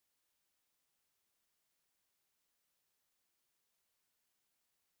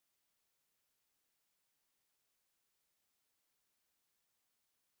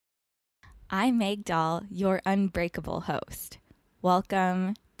I'm Meg Dahl, your unbreakable host.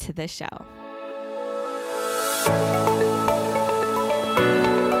 Welcome to the show.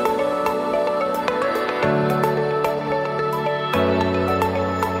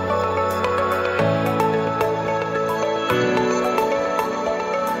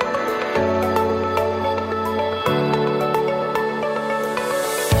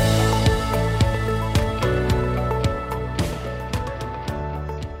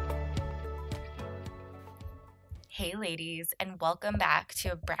 Hey ladies, and welcome back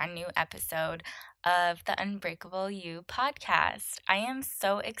to a brand new episode of the Unbreakable You podcast. I am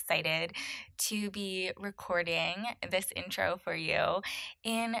so excited to be recording this intro for you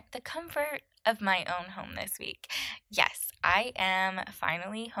in the comfort of my own home this week. Yes, I am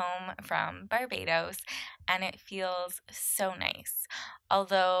finally home from Barbados and it feels so nice.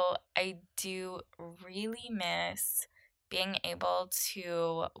 Although I do really miss being able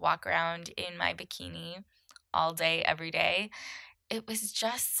to walk around in my bikini all day, every day. It was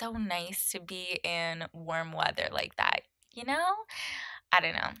just so nice to be in warm weather like that, you know? I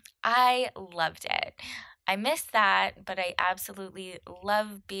don't know. I loved it. I missed that, but I absolutely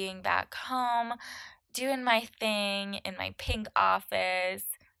love being back home, doing my thing in my pink office,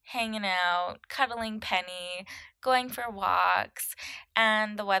 hanging out, cuddling Penny, going for walks,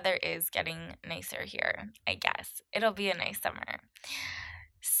 and the weather is getting nicer here, I guess. It'll be a nice summer.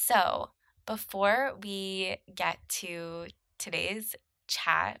 So, before we get to today's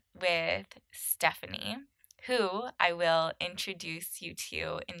chat with Stephanie, who I will introduce you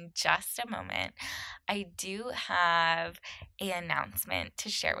to in just a moment, I do have an announcement to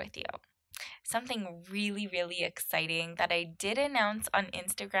share with you. Something really, really exciting that I did announce on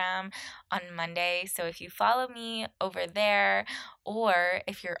Instagram on Monday. So if you follow me over there, or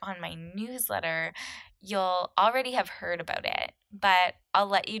if you're on my newsletter, you'll already have heard about it. But I'll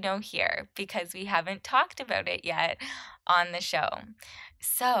let you know here because we haven't talked about it yet on the show.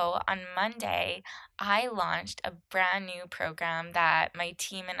 So on Monday, I launched a brand new program that my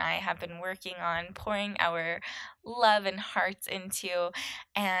team and I have been working on, pouring our love and hearts into,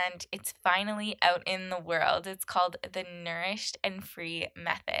 and it's finally out in the world. It's called the Nourished and Free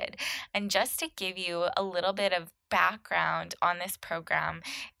Method. And just to give you a little bit of background on this program,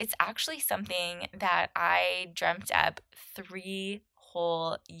 it's actually something that I dreamt up 3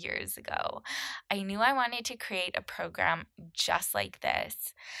 whole years ago. I knew I wanted to create a program just like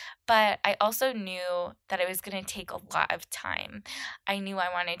this, but I also knew that it was going to take a lot of time. I knew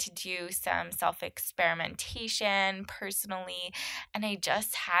I wanted to do some self-experimentation personally, and I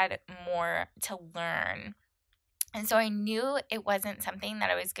just had more to learn. And so I knew it wasn't something that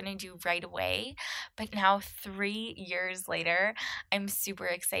I was going to do right away, but now 3 years later, I'm super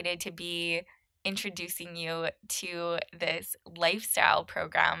excited to be introducing you to this lifestyle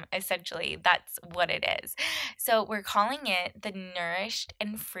program. Essentially, that's what it is. So we're calling it the Nourished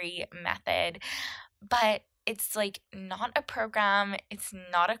and Free Method, but it's like not a program, it's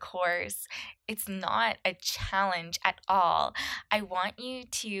not a course, it's not a challenge at all. I want you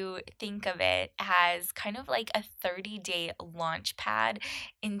to think of it as kind of like a 30-day launch pad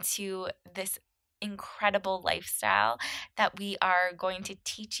into this incredible lifestyle that we are going to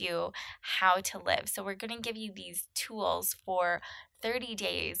teach you how to live. So we're going to give you these tools for 30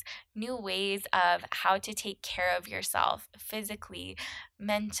 days, new ways of how to take care of yourself physically,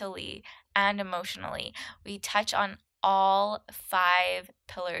 mentally, and emotionally. We touch on all 5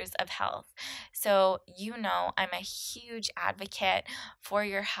 pillars of health. So, I'm a huge advocate for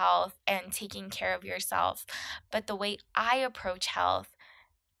your health and taking care of yourself. But the way I approach health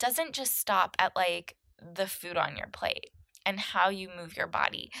doesn't just stop at like the food on your plate and how you move your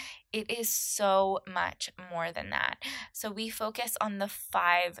body. It is so much more than that. So we focus on the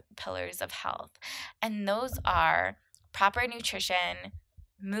 5 pillars of health, and those are proper nutrition,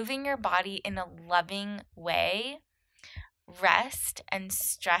 moving your body in a loving way, rest and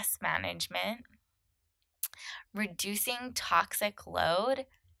stress management, reducing toxic load,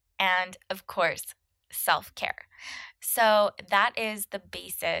 and of course, self-care. So that is the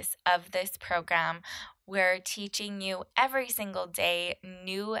basis of this program. We're teaching you every single day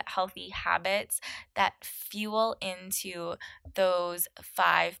new healthy habits that fuel into those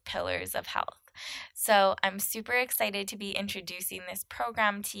 5 pillars of health. So I'm super excited to be introducing this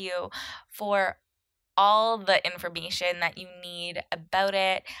program to you. For all the information that you need about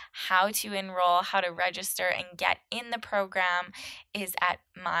it, how to enroll, how to register and get in the program is at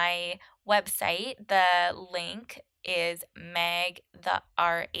my website. The link is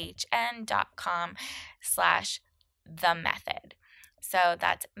megtherhn.com/themethod. So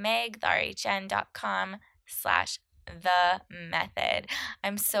that's megtherhn.com/themethod. the method.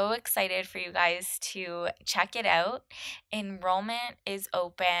 I'm so excited for you guys to check it out. Enrollment is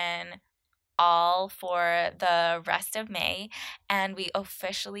open all for the rest of May, and we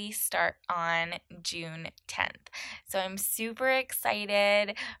officially start on June 10th. So I'm super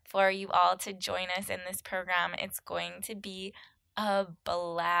excited for you all to join us in this program. It's going to be a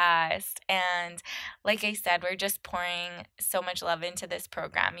blast. And like I said, we're just pouring so much love into this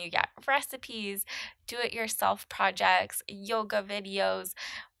program. You get recipes, do-it-yourself projects, yoga videos,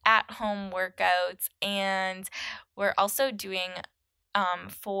 at-home workouts, and we're also doing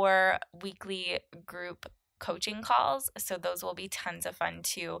 4 weekly group coaching calls. So those will be tons of fun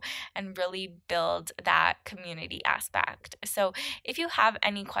too and really build that community aspect. So if you have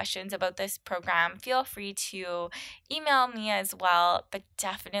any questions about this program, feel free to email me as well, but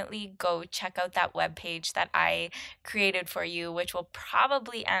definitely go check out that webpage that I created for you, which will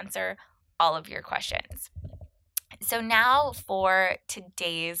probably answer all of your questions. So now for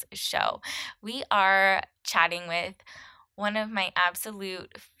today's show, we are chatting with one of my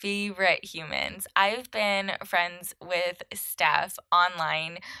absolute favorite humans. I've been friends with Steph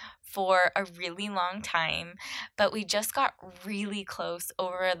online for a really long time, but we just got really close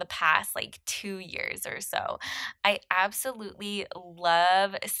over the past 2 years or so. I absolutely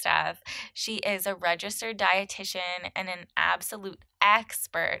love Steph. She is a registered dietitian and an absolute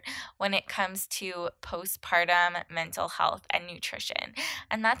expert when it comes to postpartum mental health and nutrition.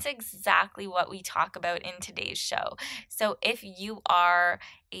 And that's exactly what we talk about in today's show. So if you are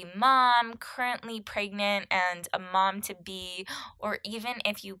a mom currently pregnant and a mom to be, or even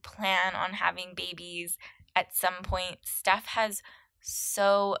if you plan on having babies at some point, Steph has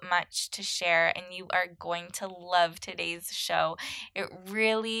so much to share, and you are going to love today's show. It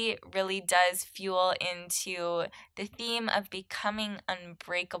really, really does fuel into the theme of becoming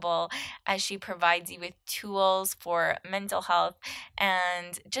unbreakable as she provides you with tools for mental health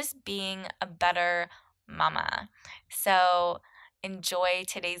and just being a better mama. So enjoy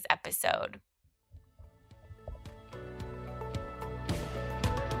today's episode.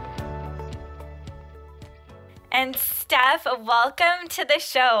 And Steph, welcome to the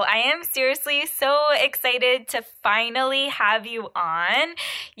show. I am seriously so excited to finally have you on.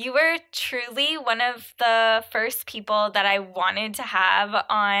 You were truly one of the first people that I wanted to have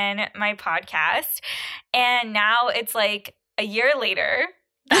on my podcast. And now it's like a year later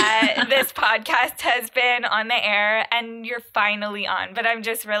that this podcast has been on the air and you're finally on. But I'm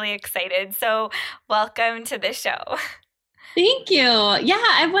just really excited. So welcome to the show. Thank you. Yeah,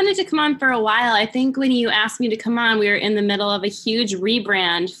 I've wanted to come on for a while. I think when you asked me to come on, we were in the middle of a huge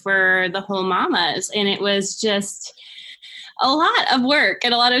rebrand for the whole mamas. And it was just a lot of work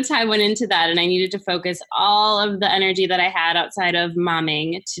and a lot of time went into that. And I needed to focus all of the energy that I had outside of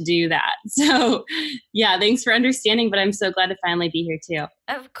momming to do that. So yeah, thanks for understanding, but I'm so glad to finally be here too.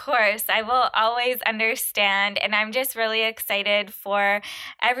 Of course, I will always understand. And I'm just really excited for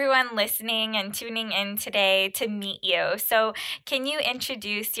everyone listening and tuning in today to meet you. So can you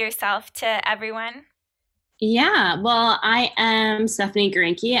introduce yourself to everyone? Yeah, well, I am Stephanie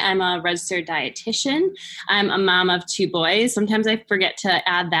Greunke. I'm a registered dietitian. I'm a mom of 2 boys. Sometimes I forget to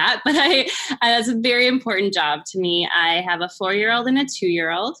add that, but that's a very important job to me. I have a 4-year-old and a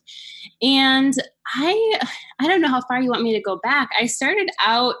 2-year-old. And I don't know how far you want me to go back. I started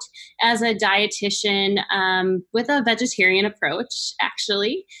out as a dietitian with a vegetarian approach,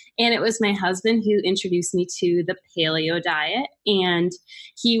 actually. And it was my husband who introduced me to the paleo diet. And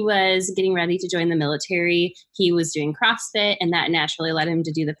he was getting ready to join the military. He was doing CrossFit, and that naturally led him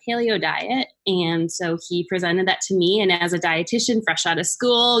to do the paleo diet. And so he presented that to me. And as a dietitian, fresh out of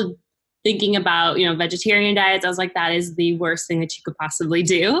school, thinking about, vegetarian diets, I was like, that is the worst thing that you could possibly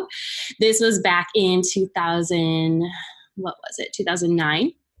do. This was back in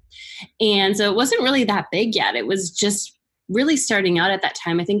 2009. And so it wasn't really that big yet. It was just really starting out at that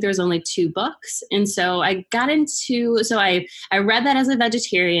time. I think there was only 2 books. And so I read that as a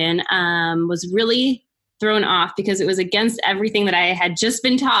vegetarian, was really thrown off because it was against everything that I had just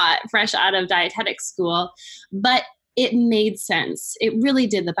been taught fresh out of dietetics school. But it made sense. It really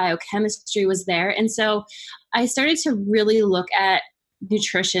did. The biochemistry was there. And so I started to really look at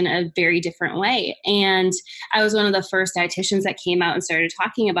nutrition a very different way. And I was one of the first dietitians that came out and started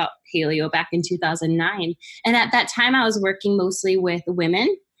talking about paleo back in 2009. And at that time, I was working mostly with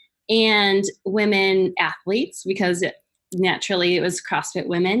women and women athletes because naturally it was CrossFit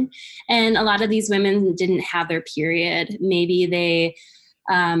women. And a lot of these women didn't have their period. Maybe they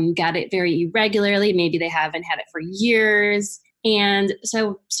got it very irregularly. Maybe they haven't had it for years. And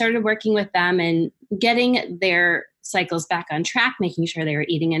so started working with them and getting their cycles back on track, making sure they were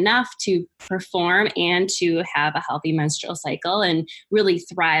eating enough to perform and to have a healthy menstrual cycle and really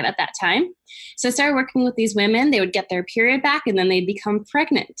thrive at that time. So I started working with these women. They would get their period back and then they'd become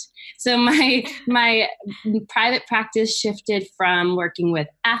pregnant. So my private practice shifted from working with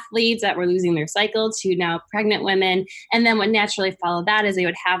athletes that were losing their cycle to now pregnant women. And then what naturally followed that is they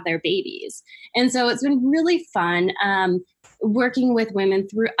would have their babies. And so it's been really fun working with women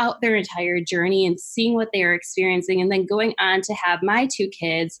throughout their entire journey and seeing what they are experiencing, and then going on to have my 2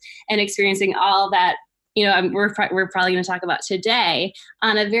 kids and experiencing all that, we're probably going to talk about today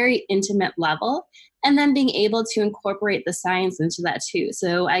on a very intimate level, and then being able to incorporate the science into that too.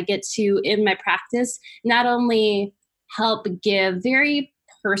 So I get to, in my practice, not only help give very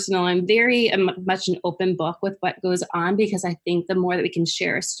personal and very much an open book with what goes on, because I think the more that we can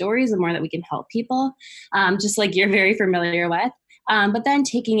share our stories, the more that we can help people, just like you're very familiar with. But then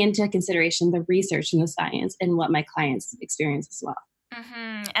taking into consideration the research and the science and what my clients experience as well.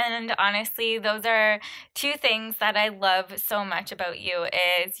 Mm-hmm. And honestly, those are 2 things that I love so much about you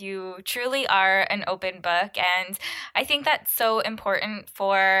is you truly are an open book. And I think that's so important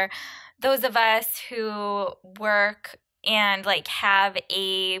for those of us who work and have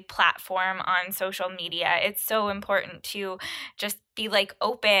a platform on social media. It's so important to just be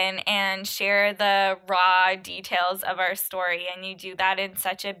open and share the raw details of our story. And you do that in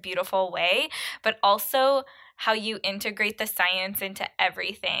such a beautiful way, but also how you integrate the science into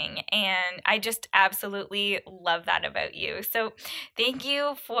everything. And I just absolutely love that about you. So thank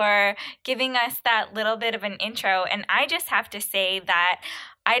you for giving us that little bit of an intro. And I just have to say that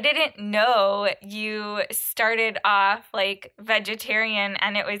I didn't know you started off vegetarian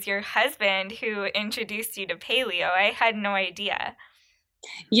and it was your husband who introduced you to paleo. I had no idea.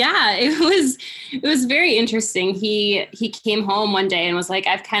 Yeah, it was very interesting. He came home one day and was like,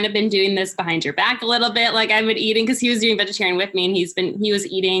 I've kind of been doing this behind your back a little bit. I've been eating, because he was doing vegetarian with me, and he was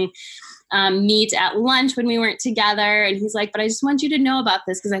eating meat at lunch when we weren't together. And he's like, but I just want you to know about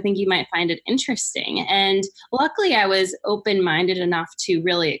this because I think you might find it interesting. And luckily I was open-minded enough to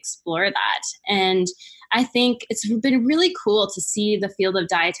really explore that. And I think it's been really cool to see the field of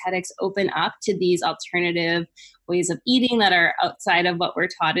dietetics open up to these alternative ways of eating that are outside of what we're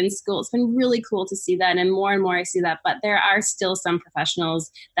taught in school. It's been really cool to see that. And more I see that. But there are still some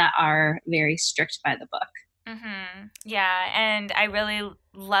professionals that are very strict by the book. Mm-hmm. Yeah. And I really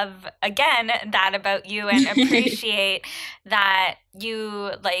love, again, that about you, and appreciate that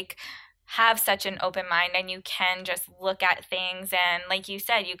you have such an open mind and you can just look at things. And like you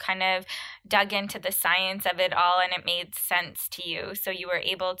said, you kind of dug into the science of it all and it made sense to you. So you were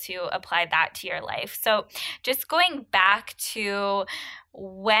able to apply that to your life. So just going back to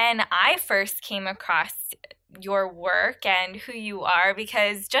when I first came across your work and who you are,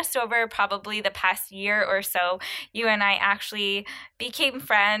 because just over probably the past year or so, you and I actually became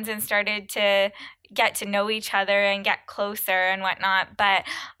friends and started to get to know each other and get closer and whatnot. But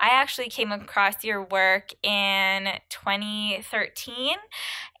I actually came across your work in 2013.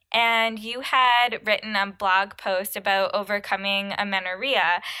 And you had written a blog post about overcoming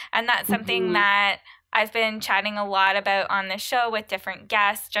amenorrhea. And that's something that I've been chatting a lot about on the show with different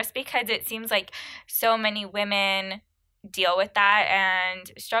guests, just because it seems like so many women deal with that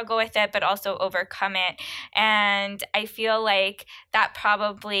and struggle with it, but also overcome it. And I feel like that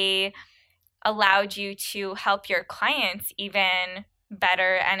probably allowed you to help your clients even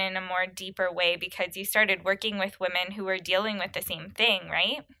better and in a more deeper way, because you started working with women who were dealing with the same thing,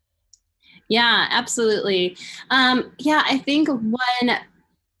 right? Yeah, absolutely. I think when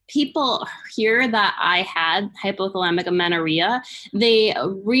people hear that I had hypothalamic amenorrhea, they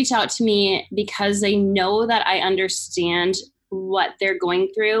reach out to me because they know that I understand what they're going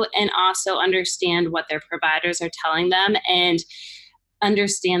through and also understand what their providers are telling them and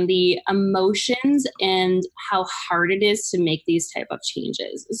understand the emotions and how hard it is to make these type of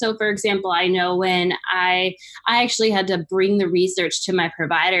changes. So for example, I know when I actually had to bring the research to my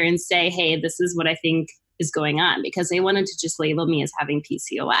provider and say, hey, this is what I think is going on, because they wanted to just label me as having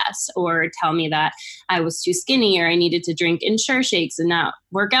PCOS or tell me that I was too skinny or I needed to drink Ensure shakes and not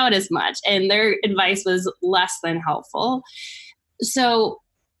work out as much. And their advice was less than helpful. So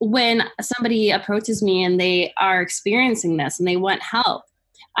when somebody approaches me and they are experiencing this and they want help,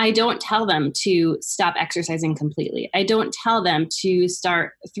 I don't tell them to stop exercising completely. I don't tell them to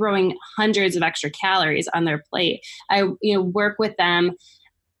start throwing hundreds of extra calories on their plate. I work with them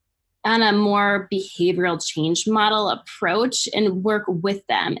on a more behavioral change model approach and work with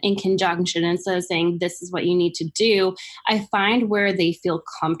them in conjunction. Instead of saying, this is what you need to do, I find where they feel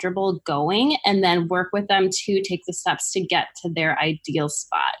comfortable going and then work with them to take the steps to get to their ideal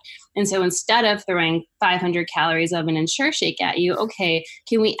spot. And so instead of throwing 500 calories of an Ensure shake at you, okay,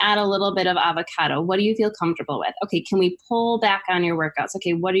 can we add a little bit of avocado? What do you feel comfortable with? Okay, can we pull back on your workouts?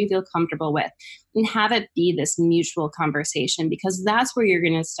 Okay, what do you feel comfortable with? And have it be this mutual conversation, because that's where you're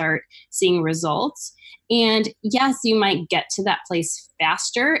going to start seeing results. And yes, you might get to that place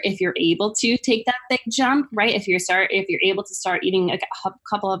faster if you're able to take that big jump, right? If you're able to start eating a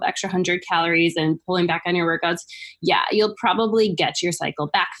couple of extra 100 calories and pulling back on your workouts, yeah, you'll probably get your cycle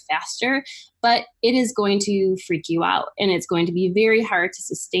back faster, but it is going to freak you out and it's going to be very hard to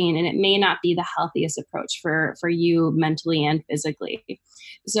sustain. And it may not be the healthiest approach for you mentally and physically.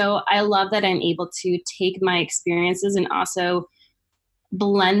 So I love that I'm able to take my experiences and also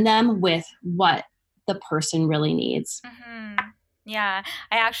blend them with what the person really needs. Mm-hmm. Yeah,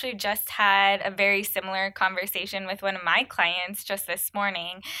 I actually just had a very similar conversation with one of my clients just this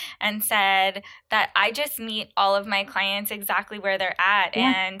morning and said that I just meet all of my clients exactly where they're at.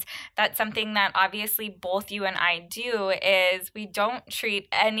 Yeah. And that's something that obviously both you and I do is we don't treat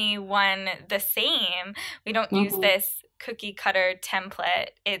anyone the same. We don't use this cookie cutter template.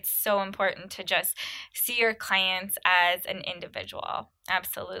 It's so important to just see your clients as an individual.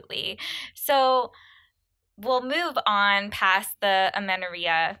 Absolutely. So we'll move on past the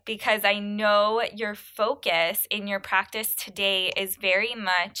amenorrhea because I know your focus in your practice today is very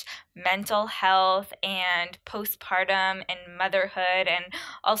much mental health and postpartum and motherhood and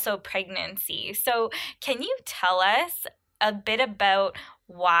also pregnancy. So can you tell us a bit about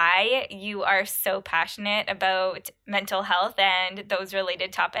why you are so passionate about mental health and those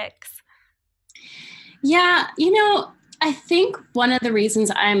related topics? Yeah, I think one of the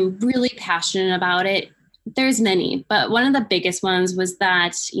reasons I'm really passionate about it, there's many, but one of the biggest ones was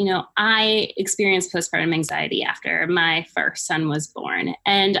that, I experienced postpartum anxiety after my first son was born,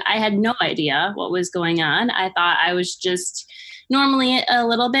 and I had no idea what was going on. I thought I was just normally a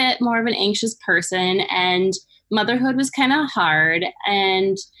little bit more of an anxious person, and motherhood was kind of hard,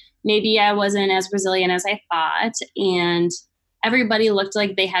 and maybe I wasn't as resilient as I thought, and everybody looked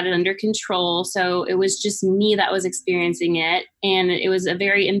like they had it under control. So it was just me that was experiencing it. And it was a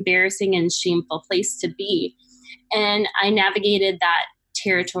very embarrassing and shameful place to be. And I navigated that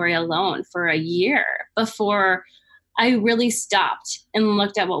territory alone for a year before I really stopped and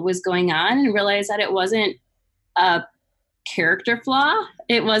looked at what was going on and realized that it wasn't a character flaw.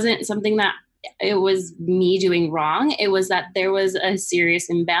 It wasn't something that it was me doing wrong. It was that there was a serious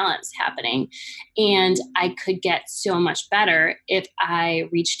imbalance happening, and I could get so much better if I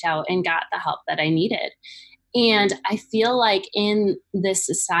reached out and got the help that I needed. And I feel like in this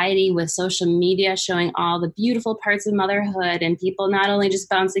society with social media showing all the beautiful parts of motherhood and people not only just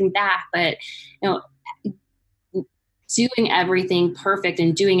bouncing back, but, doing everything perfect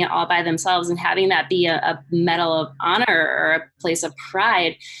and doing it all by themselves and having that be a medal of honor or a place of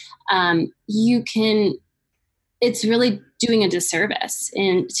pride, it's really doing a disservice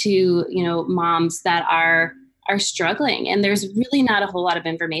to moms that are struggling. And there's really not a whole lot of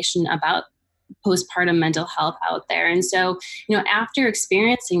information about postpartum mental health out there. And so, after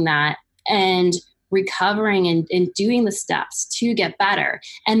experiencing that and recovering and doing the steps to get better,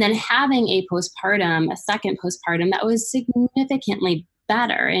 and then having a second postpartum that was significantly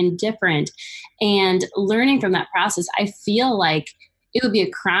better and different, and learning from that process, I feel like it would be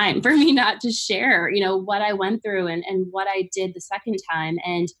a crime for me not to share, what I went through and what I did the second time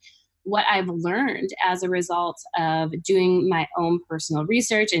and what I've learned as a result of doing my own personal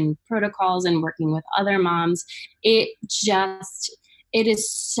research and protocols and working with other moms. It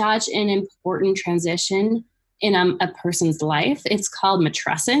is such an important transition in a person's life. It's called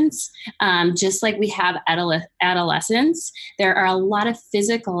matrescence. Just like we have adolescence, there are a lot of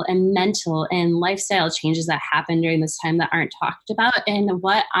physical and mental and lifestyle changes that happen during this time that aren't talked about. And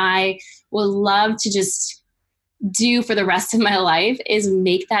what I would love to just do for the rest of my life is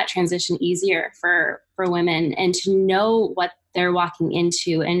make that transition easier for women, and to know what they're walking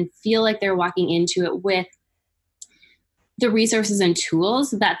into and feel like they're walking into it with the resources and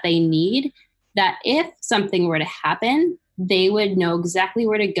tools that they need, that if something were to happen, they would know exactly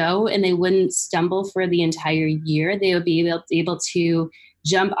where to go and they wouldn't stumble for the entire year. They would be able to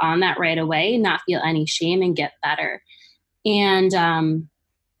jump on that right away, not feel any shame, and get better. And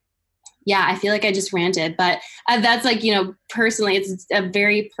I feel like I just ranted, but that's personally, it's a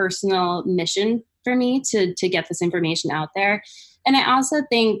very personal mission for me to get this information out there. And I also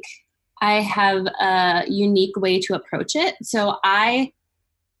think I have a unique way to approach it. So I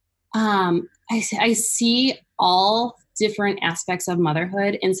see all different aspects of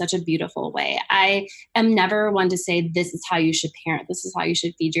motherhood in such a beautiful way. I am never one to say, this is how you should parent. This is how you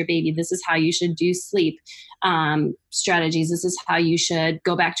should feed your baby. This is how you should do sleep strategies. This is how you should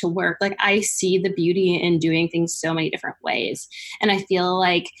go back to work. Like, I see the beauty in doing things so many different ways. And I feel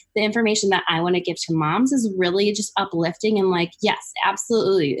like the information that I want to give to moms is really just uplifting and like, yes,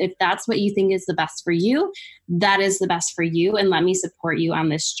 absolutely. If that's what you think is the best for you, that is the best for you. And let me support you on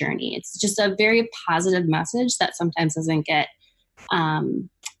this journey. It's just a very positive message that sometimes doesn't get the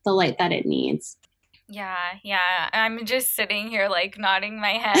light that it needs. Yeah. I'm just sitting here like nodding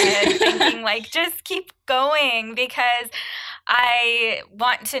my head, thinking like, just keep going, because I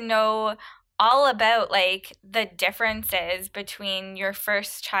want to know all about like the differences between your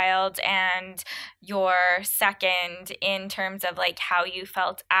first child and your second in terms of like how you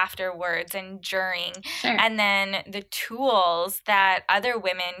felt afterwards and during, Sure. and then the tools that other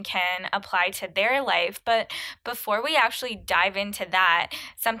women can apply to their life. But before we actually dive into that,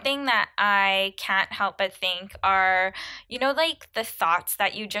 something that I can't help but think are, like the thoughts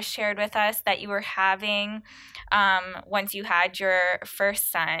that you just shared with us that you were having once you had your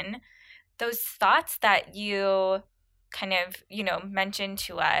first son. Those thoughts that you kind of, mentioned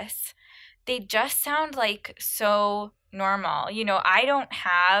to us, they just sound like so normal. I don't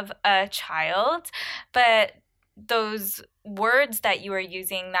have a child, but those words that you were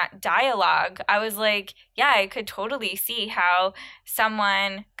using, that dialogue, I was like, yeah, I could totally see how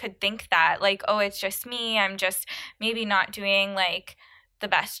someone could think that, like, oh, it's just me. I'm just maybe not doing like the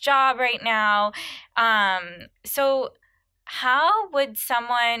best job right now. So how would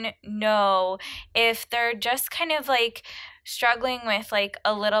someone know if they're just kind of like struggling with like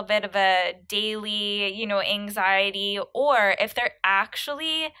a little bit of a daily, anxiety, or if they're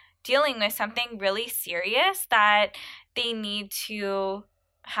actually dealing with something really serious that they need to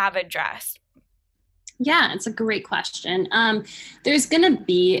have addressed? Yeah, it's a great question. There's going to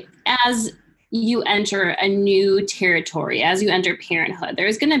be, as you enter a new territory, as you enter parenthood,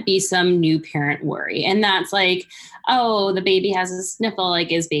 there's going to be some new parent worry. And that's like, oh, the baby has a sniffle,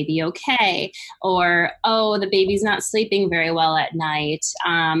 like, is baby okay? Or, oh, the baby's not sleeping very well at night,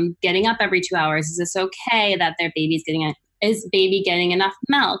 getting up every 2 hours. Is this okay that their baby's is baby getting enough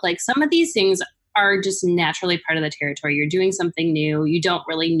milk? Like, some of these things are just naturally part of the territory. You're doing something new. You don't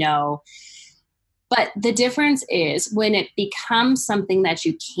really know. But the difference is when it becomes something that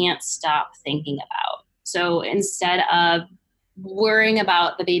you can't stop thinking about. So instead of worrying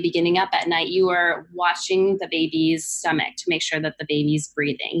about the baby getting up at night, you are watching the baby's stomach to make sure that the baby's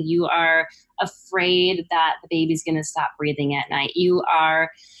breathing. You are afraid that the baby's going to stop breathing at night. You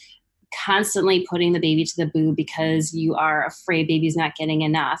are constantly putting the baby to the boob because you are afraid baby's not getting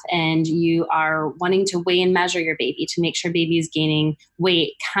enough, and you are wanting to weigh and measure your baby to make sure baby is gaining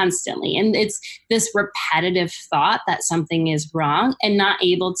weight constantly. And it's this repetitive thought that something is wrong and not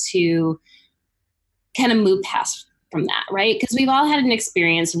able to kind of move past from that, right? Because we've all had an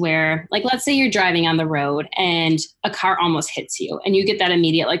experience where, like, let's say you're driving on the road and a car almost hits you and you get that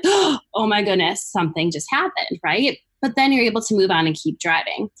immediate like, oh my goodness, something just happened, right? But then you're able to move on and keep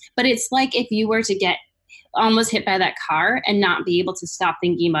driving. But it's like if you were to get almost hit by that car and not be able to stop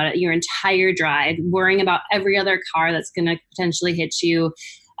thinking about it your entire drive, worrying about every other car that's going to potentially hit you.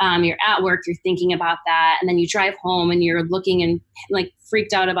 You're at work, you're thinking about that, and then you drive home and you're looking and like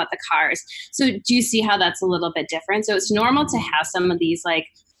freaked out about the cars. So do you see how that's a little bit different? So it's normal to have some of these like,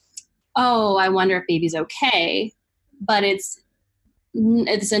 oh, I wonder if baby's okay, but it's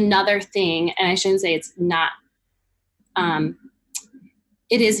another thing, and I shouldn't say it's not.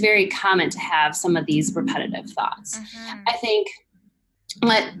 It is very common to have some of these repetitive thoughts. Mm-hmm. I think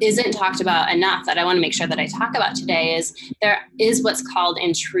what isn't talked about enough that I want to make sure that I talk about today is there is what's called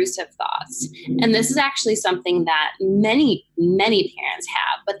intrusive thoughts. And this is actually something that many, many parents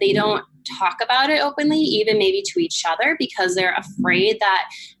have, but they don't talk about it openly, even maybe to each other, because they're afraid that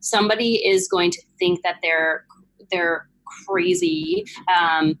somebody is going to think that they're crazy.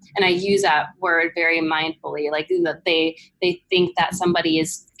 And I use that word very mindfully, like they think that somebody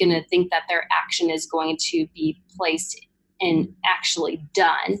is going to think that their action is going to be placed and actually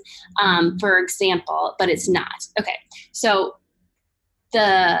done, for example, but it's not. Okay. So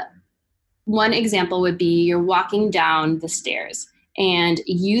the one example would be you're walking down the stairs and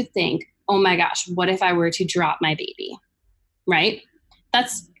you think, oh my gosh, what if I were to drop my baby? Right?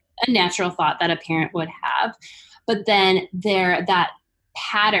 That's a natural thought that a parent would have. But then that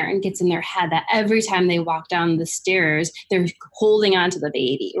pattern gets in their head that every time they walk down the stairs, they're holding onto the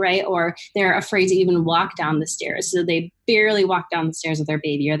baby, right? Or they're afraid to even walk down the stairs. So they barely walk down the stairs with their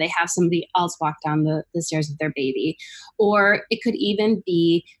baby, or they have somebody else walk down the stairs with their baby. Or it could even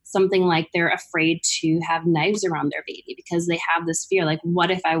be something like they're afraid to have knives around their baby because they have this fear, like, what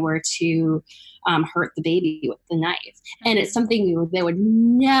if I were to hurt the baby with the knife? Mm-hmm. And it's something they would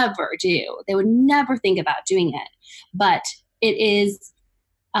never do. They would never think about doing it. But it is,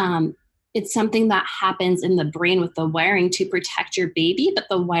 it's something that happens in the brain with the wiring to protect your baby, but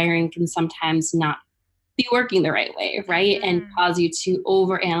the wiring can sometimes not be working the right way, right? Mm-hmm. And cause you to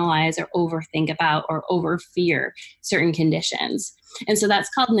overanalyze or overthink about or overfear certain conditions. And so that's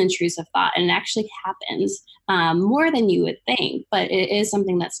called an intrusive thought. And it actually happens more than you would think, but it is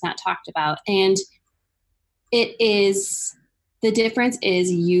something that's not talked about. And it is, the difference is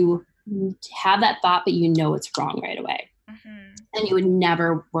you have that thought, but you know it's wrong right away. Mm-hmm. And you would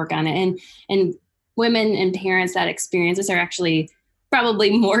never work on it. And women and parents that experience this are actually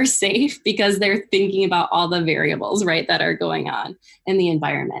probably more safe because they're thinking about all the variables, right, that are going on in the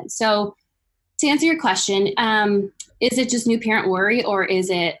environment. So to answer your question, is it just new parent worry, or is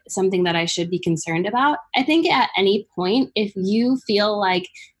it something that I should be concerned about? I think at any point, if you feel like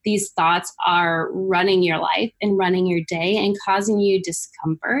these thoughts are running your life and running your day and causing you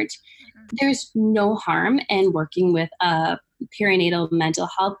discomfort, there's no harm in working with a perinatal mental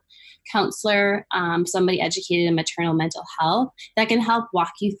health counselor, somebody educated in maternal mental health that can help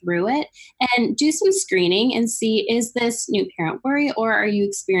walk you through it and do some screening and see, is this new parent worry, or are you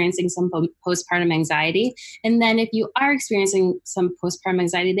experiencing some postpartum anxiety? And then if you are experiencing some postpartum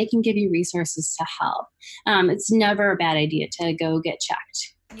anxiety, they can give you resources to help. It's never a bad idea to go get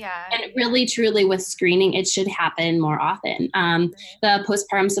checked. Yeah. And really, truly with screening, it should happen more often. The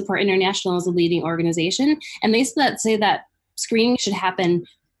Postpartum Support International is a leading organization, and they say that screening should happen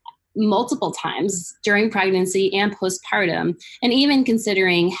multiple times during pregnancy and postpartum, and even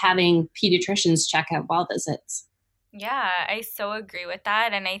considering having pediatricians check out well visits. Yeah, I so agree with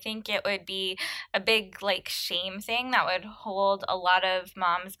that. And I think it would be a big shame thing that would hold a lot of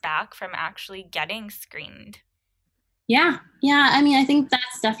moms back from actually getting screened. Yeah. I mean, I think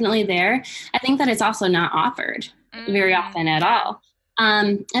that's definitely there. I think that it's also not offered very often at all.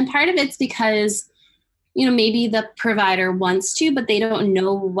 And part of it's because maybe the provider wants to, but they don't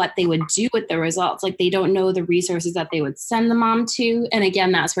know what they would do with the results. Like, they don't know the resources that they would send the mom to. And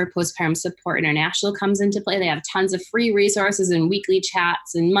again, that's where Postpartum Support International comes into play. They have tons of free resources and weekly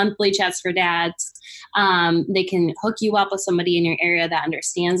chats and monthly chats for dads. They can hook you up with somebody in your area that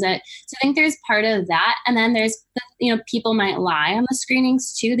understands it. So I think there's part of that. And then there's, people might lie on the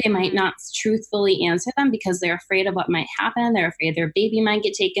screenings too. They might not truthfully answer them because they're afraid of what might happen. They're afraid their baby might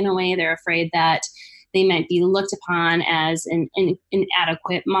get taken away. They're afraid that they might be looked upon as an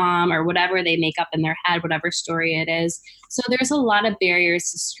inadequate mom, or whatever they make up in their head, whatever story it is. So there's a lot of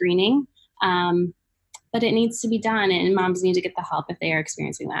barriers to screening, but it needs to be done, and moms need to get the help if they are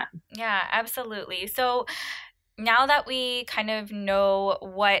experiencing that. Yeah, absolutely. So now that we kind of know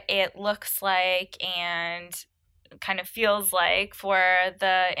what it looks like and kind of feels like for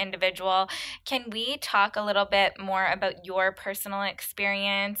the individual, can we talk a little bit more about your personal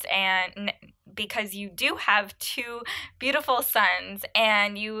experience? And because you do have two beautiful sons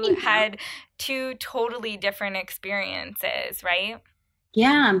and you had two totally different experiences, right?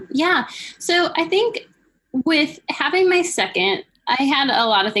 Yeah. So I think with having my second, I had a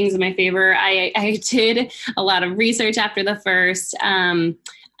lot of things in my favor. I did a lot of research after the first,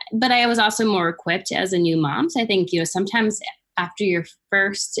 but I was also more equipped as a new mom. So I think, sometimes after your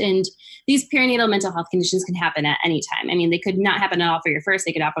first, and these perinatal mental health conditions can happen at any time. I mean, they could not happen at all for your first.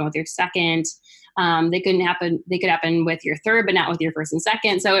 They could happen with your second. They could happen with your third, but not with your first and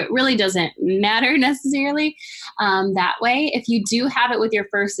second. So it really doesn't matter necessarily that way. If you do have it with your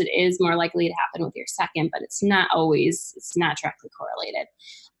first, it is more likely to happen with your second, but it's not directly correlated.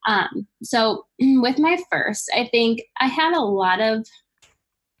 So with my first, I think I had a lot of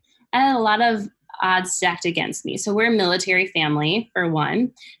odds stacked against me. So we're a military family, for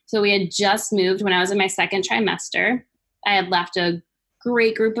one. So we had just moved when I was in my second trimester. I had left a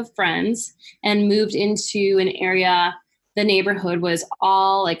great group of friends and moved into an area. The neighborhood was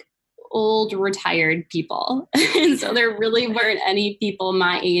all old retired people. And so there really weren't any people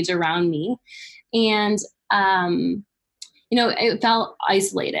my age around me. And, it felt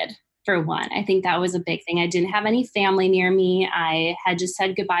isolated. For one, I think that was a big thing. I didn't have any family near me. I had just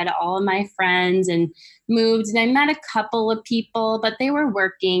said goodbye to all of my friends and moved. And I met a couple of people, but they were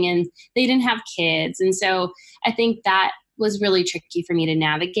working and they didn't have kids. And so I think that was really tricky for me to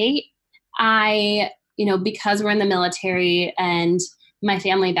navigate. Because we're in the military and my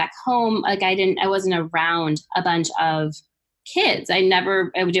family back home, like I wasn't around a bunch of kids. I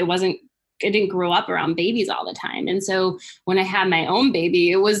didn't grow up around babies all the time. And so when I had my own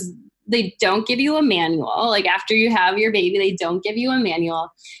baby, they don't give you a manual. Like after you have your baby, they don't give you a manual.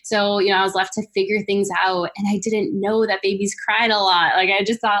 So, I was left to figure things out, and I didn't know that babies cried a lot. Like I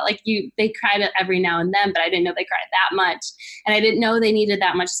just thought they cried every now and then, but I didn't know they cried that much. And I didn't know they needed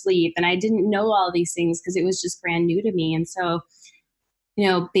that much sleep. And I didn't know all these things because it was just brand new to me. And so,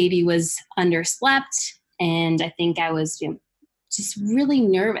 baby was underslept, and I think I was, just really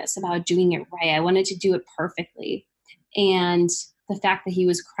nervous about doing it right. I wanted to do it perfectly. And the fact that he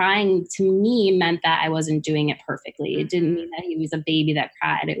was crying to me meant that I wasn't doing it perfectly. It didn't mean that he was a baby that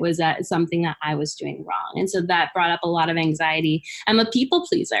cried. It was something that I was doing wrong. And so that brought up a lot of anxiety. I'm a people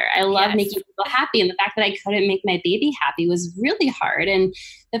pleaser. I love making people happy. And the fact that I couldn't make my baby happy was really hard. And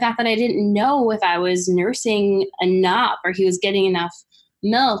the fact that I didn't know if I was nursing enough or he was getting enough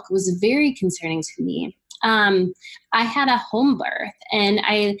milk was very concerning to me. I had a home birth, and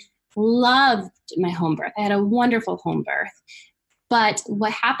I loved my home birth. I had a wonderful home birth. But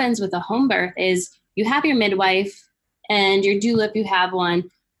what happens with a home birth is you have your midwife and your doula if you have one,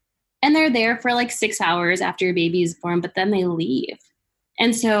 and they're there for like 6 hours after your baby is born, but then they leave.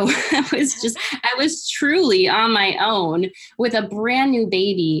 And so I was truly on my own with a brand new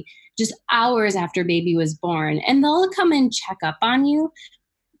baby just hours after baby was born. And they'll come and check up on you.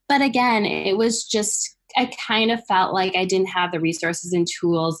 But again, it was just, I kind of felt like I didn't have the resources and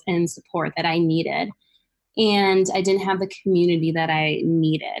tools and support that I needed. And I didn't have the community that I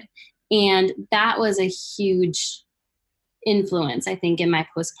needed. And that was a huge influence, I think, in my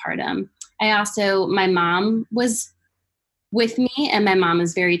postpartum. My mom was with me, and my mom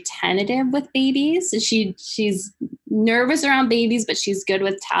is very tentative with babies. She's nervous around babies, but she's good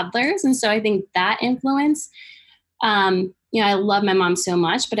with toddlers. And so I think that influence, I love my mom so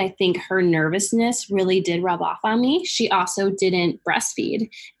much, but I think her nervousness really did rub off on me. She also didn't breastfeed.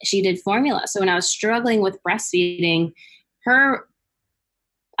 She did formula. So when I was struggling with breastfeeding, her,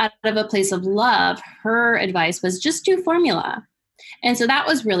 out of a place of love, her advice was just do formula. And so that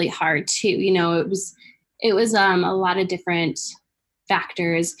was really hard too. It was a lot of different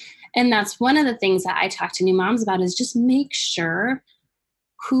factors. And that's one of the things that I talk to new moms about is just make sure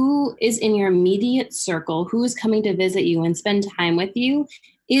who is in your immediate circle, who is coming to visit you and spend time with you,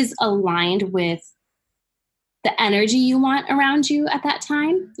 is aligned with the energy you want around you at that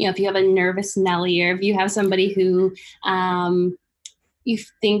time. If you have a nervous Nelly, or if you have somebody who you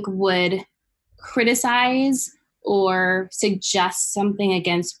think would criticize or suggest something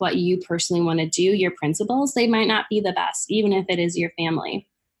against what you personally want to do, your principles, they might not be the best, even if it is your family,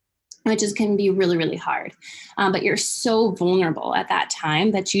 which can be really, really hard. But you're so vulnerable at that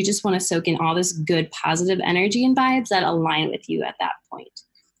time that you just want to soak in all this good, positive energy and vibes that align with you at that point.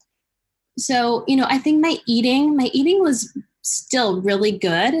 So, I think my eating was still really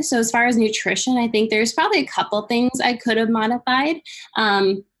good. So as far as nutrition, I think there's probably a couple things I could have modified.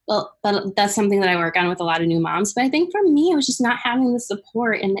 But that's something that I work on with a lot of new moms. But I think for me, it was just not having the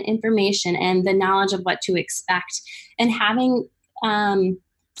support and the information and the knowledge of what to expect, and having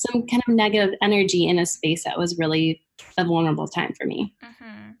some kind of negative energy in a space that was really a vulnerable time for me.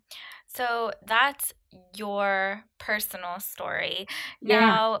 Mm-hmm. So that's your personal story. Yeah.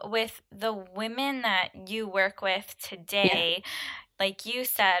 Now, with the women that you work with today, like you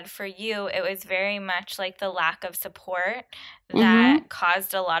said, for you, it was very much like the lack of support that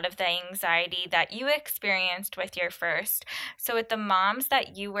caused a lot of the anxiety that you experienced with your first. So with the moms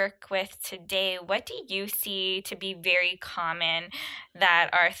that you work with today, what do you see to be very common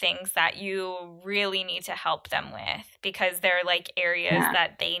that are things that you really need to help them with? Because they're like areas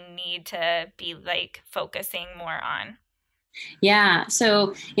that they need to be like focusing more on. Yeah.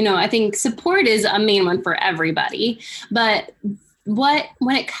 So, I think support is a main one for everybody, but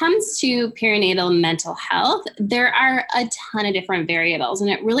when it comes to perinatal mental health, there are a ton of different variables, and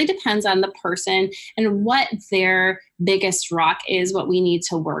it really depends on the person and what their biggest rock is, what we need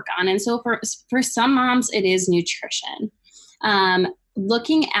to work on. And so for some moms, it is nutrition.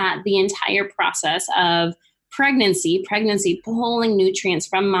 Looking at the entire process of pregnancy, pulling nutrients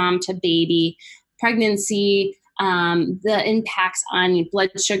from mom to baby, pregnancy, the impacts on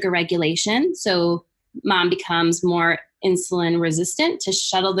blood sugar regulation. So mom becomes more insulin resistant to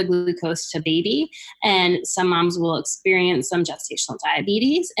shuttle the glucose to baby. And some moms will experience some gestational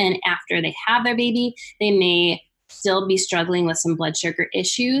diabetes. And after they have their baby, they may still be struggling with some blood sugar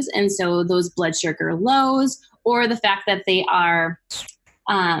issues. And so those blood sugar lows, or the fact that they are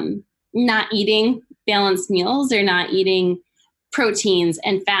not eating balanced meals, they're not eating proteins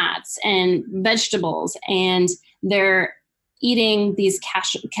and fats and vegetables, and they're eating these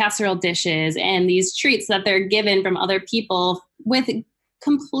casserole dishes and these treats that they're given from other people with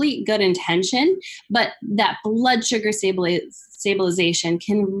complete good intention, but that blood sugar stabilization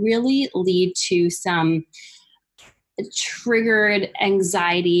can really lead to some triggered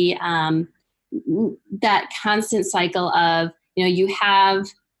anxiety, that constant cycle of, you have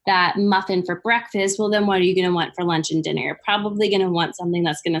that muffin for breakfast. Well, then what are you going to want for lunch and dinner? You're probably going to want something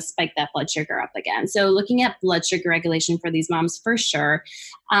that's going to spike that blood sugar up again. So looking at blood sugar regulation for these moms for sure.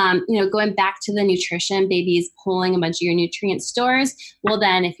 Going back to the nutrition, baby's pulling a bunch of your nutrient stores. Well,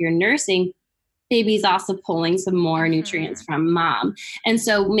 then if you're nursing, baby's also pulling some more nutrients from mom. And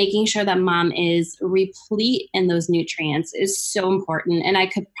so making sure that mom is replete in those nutrients is so important. And I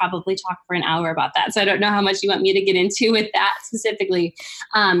could probably talk for an hour about that. So I don't know how much you want me to get into with that specifically.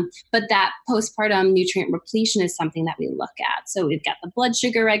 But that postpartum nutrient repletion is something that we look at. So we've got the blood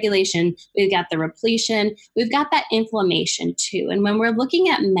sugar regulation, we've got the repletion, we've got that inflammation too. And when we're looking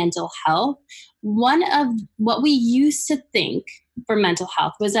at mental health, one of what we used to think for mental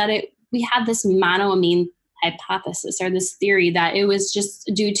health was that we had this monoamine hypothesis, or this theory that it was just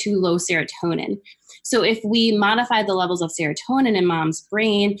due to low serotonin. So if we modify the levels of serotonin in mom's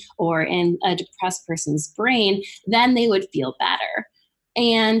brain or in a depressed person's brain, then they would feel better.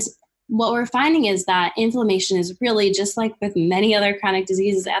 And what we're finding is that inflammation is really, just like with many other chronic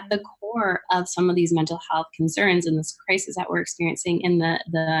diseases, at the core of some of these mental health concerns and this crisis that we're experiencing in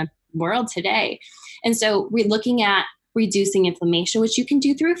the world today. And so we're looking at reducing inflammation, which you can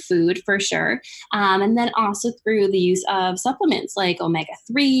do through food for sure. And then also through the use of supplements like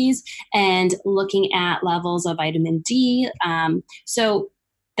omega-3s and looking at levels of vitamin D. So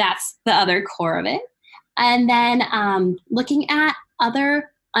that's the other core of it. And then looking at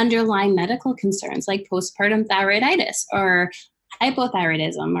other underlying medical concerns like postpartum thyroiditis or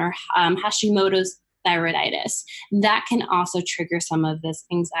hypothyroidism or Hashimoto's thyroiditis. That can also trigger some of this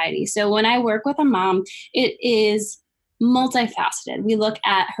anxiety. So when I work with a mom, it is multifaceted. We look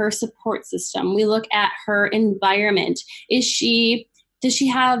at her support system. We look at her environment. Does she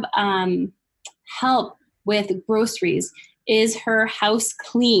have help with groceries? Is her house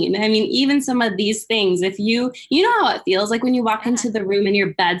clean? I mean, even some of these things, if you know how it feels like when you walk into the room and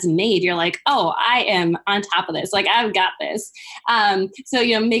your bed's made, you're like, oh, I am on top of this. Like, I've got this. So,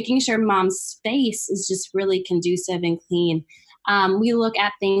 making sure mom's space is just really conducive and clean. We look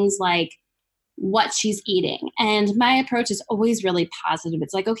at things like what she's eating. And my approach is always really positive.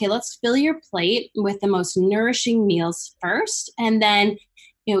 It's like, okay, let's fill your plate with the most nourishing meals first. And then,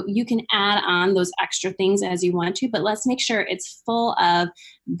 you can add on those extra things as you want to, but let's make sure it's full of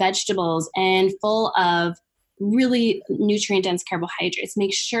vegetables and full of really nutrient-dense carbohydrates.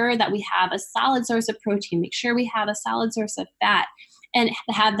 Make sure that we have a solid source of protein. Make sure we have a solid source of fat, and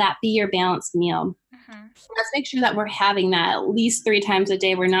have that be your balanced meal. Let's make sure that we're having that at least 3 times a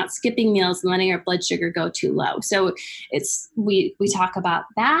day. We're not skipping meals and letting our blood sugar go too low. So we talk about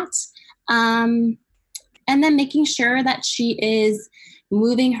that. And then making sure that she is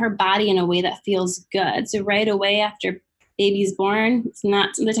moving her body in a way that feels good. So right away after baby's born, it's not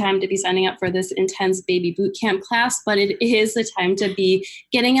the time to be signing up for this intense baby boot camp class, but it is the time to be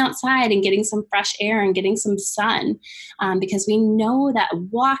getting outside and getting some fresh air and getting some sun, because we know that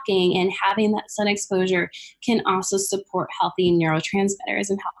walking and having that sun exposure can also support healthy neurotransmitters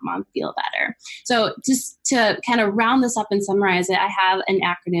and help mom feel better. So just to kind of round this up and summarize it, I have an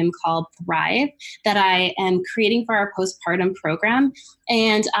acronym called THRIVE that I am creating for our postpartum program.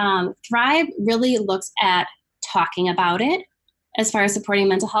 And THRIVE really looks at talking about it as far as supporting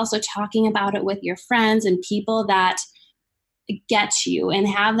mental health. So talking about it with your friends and people that get you, and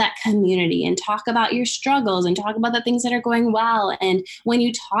have that community, and talk about your struggles and talk about the things that are going well. And when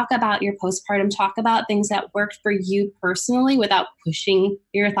you talk about your postpartum, talk about things that worked for you personally without pushing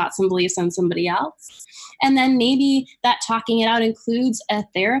your thoughts and beliefs on somebody else. And then maybe that talking it out includes a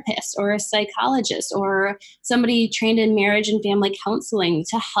therapist or a psychologist or somebody trained in marriage and family counseling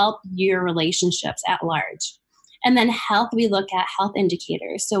to help your relationships at large. And then health, we look at health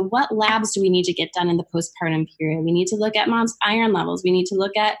indicators. So what labs do we need to get done in the postpartum period? We need to look at mom's iron levels. We need to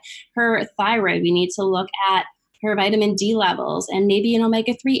look at her thyroid. We need to look at her vitamin D levels, and maybe an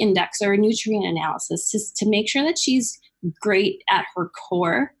omega-3 index or a nutrient analysis to make sure that she's great at her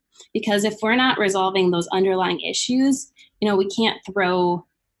core. Because if we're not resolving those underlying issues, we can't throw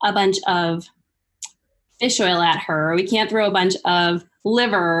a bunch of fish oil at her, or we can't throw a bunch of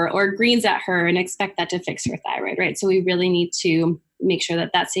liver or greens at her and expect that to fix her thyroid, right? So we really need to make sure that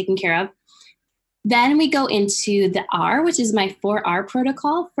that's taken care of. Then we go into the R, which is my 4R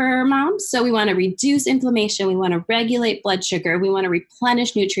protocol for moms. So we want to reduce inflammation, we want to regulate blood sugar, we want to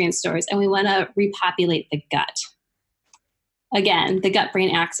replenish nutrient stores, and we want to repopulate the gut. again, the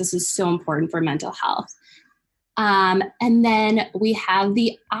gut-brain axis is so important for mental health. And then we have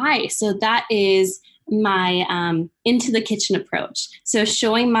the I. So that is my into the kitchen approach. So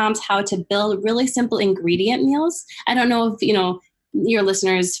showing moms how to build really simple ingredient meals. I don't know if, your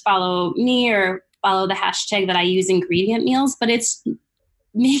listeners follow me or follow the hashtag that I use, ingredient meals, but it's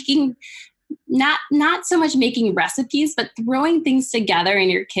making not so much making recipes, but throwing things together in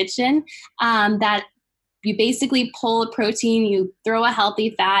your kitchen that you basically pull a protein, you throw a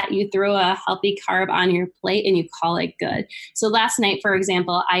healthy fat, you throw a healthy carb on your plate, and you call it good. So last night, for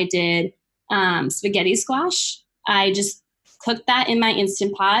example, I did spaghetti squash. I just cooked that in my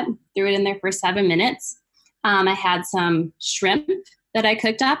Instant Pot, threw it in there for 7 minutes. I had some shrimp that I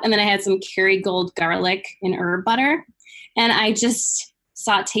cooked up, and then I had some Kerrygold garlic and herb butter. And I just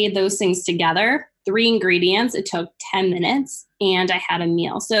sauteed those things together, 3 ingredients. It took 10 minutes, and I had a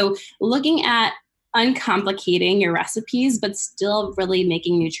meal. So looking at uncomplicating your recipes, but still really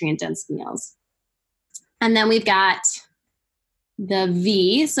making nutrient-dense meals. And then we've got the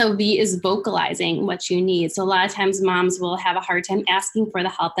V. So V is vocalizing what you need. So a lot of times moms will have a hard time asking for the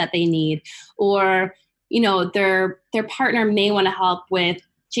help that they need, or their partner may want to help with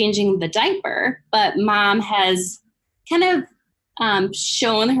changing the diaper, but mom has kind of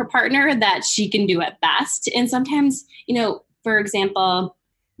shown her partner that she can do it best. And sometimes, for example,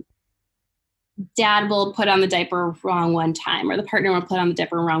 dad will put on the diaper wrong one time, or the partner will put on the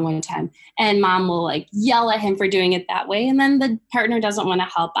diaper wrong one time, and mom will yell at him for doing it that way. And then the partner doesn't want to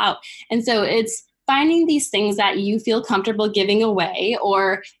help out. And so it's finding these things that you feel comfortable giving away,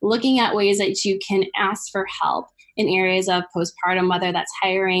 or looking at ways that you can ask for help in areas of postpartum, whether that's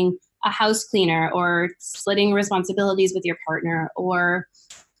hiring a house cleaner or splitting responsibilities with your partner, or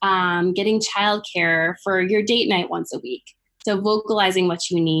getting childcare for your date night once a week. So vocalizing what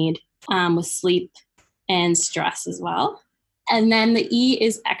you need with sleep and stress as well. And then the E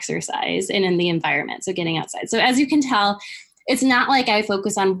is exercise and in the environment. So getting outside. So as you can tell, it's not like I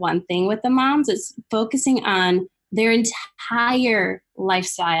focus on one thing with the moms. It's focusing on their entire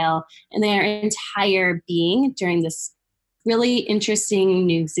lifestyle and their entire being during this really interesting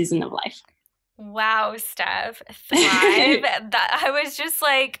new season of life. Wow, Steph, thrive. That I was just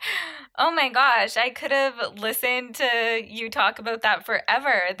like, oh my gosh, I could have listened to you talk about that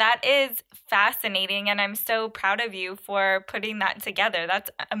forever. That is fascinating, and I'm so proud of you for putting that together.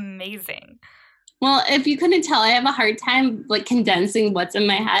 That's amazing. Well, if you couldn't tell, I have a hard time condensing what's in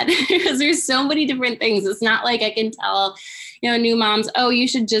my head because there's so many different things. It's not like I can tell, new moms, oh, you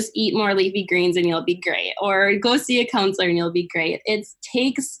should just eat more leafy greens and you'll be great, or go see a counselor and you'll be great. It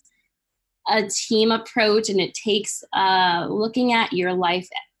takes a team approach, and it takes looking at your life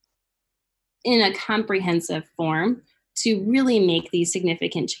in a comprehensive form to really make these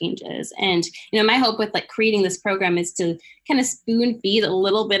significant changes. And, my hope with creating this program is to kind of spoon feed a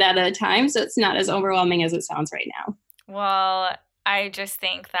little bit at a time, so it's not as overwhelming as it sounds right now. Well, I just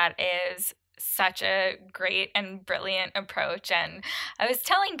think that is such a great and brilliant approach. And I was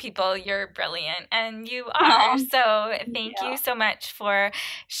telling people you're brilliant, and you are. So thank you so much for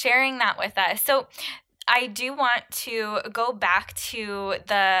sharing that with us. So I do want to go back to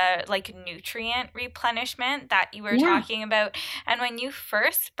the nutrient replenishment that you were talking about. And when you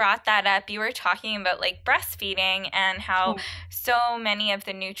first brought that up, you were talking about breastfeeding and how so many of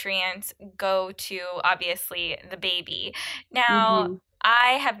the nutrients go to obviously the baby. Now,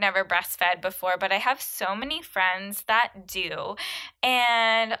 I have never breastfed before, but I have so many friends that do.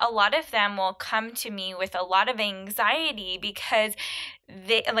 And a lot of them will come to me with a lot of anxiety because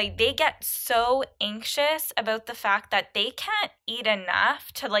they get so anxious about the fact that they can't eat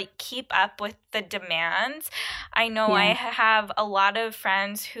enough to keep up with the demands. I know I have a lot of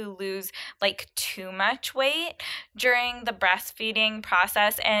friends who lose too much weight during the breastfeeding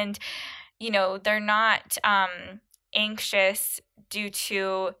process, and they're not anxious due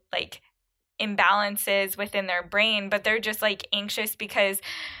to imbalances within their brain, but they're just anxious because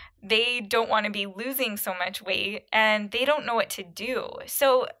they don't want to be losing so much weight and they don't know what to do.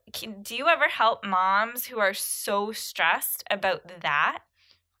 So do you ever help moms who are so stressed about that?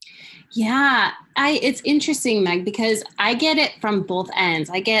 Yeah, it's interesting, Meg, because I get it from both ends.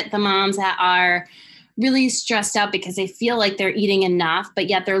 I get the moms that are really stressed out because they feel like they're eating enough, but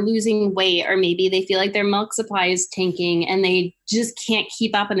yet they're losing weight, or maybe they feel like their milk supply is tanking and they just can't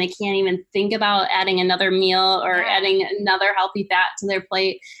keep up and they can't even think about adding another meal or adding another healthy fat to their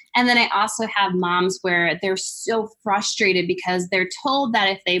plate. And then I also have moms where they're so frustrated because they're told that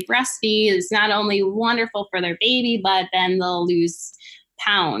if they breastfeed, it's not only wonderful for their baby, but then they'll lose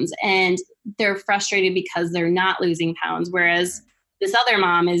pounds, and they're frustrated because they're not losing pounds, whereas this other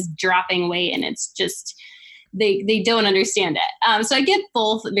mom is dropping weight, and it's just they don't understand it. So I get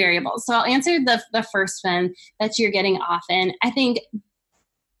both variables. So I'll answer the first one that you're getting often. I think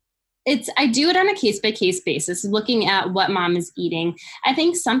I do it on a case by case basis, looking at what mom is eating. I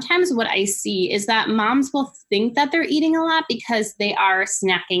think sometimes what I see is that moms will think that they're eating a lot because they are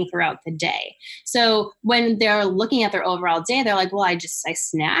snacking throughout the day. So when they're looking at their overall day, they're like, well, I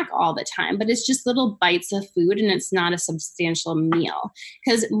snack all the time, but it's just little bites of food and it's not a substantial meal.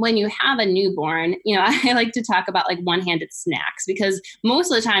 Because when you have a newborn, I like to talk about like one-handed snacks, because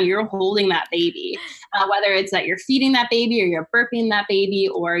most of the time you're holding that baby, whether it's that you're feeding that baby or you're burping that baby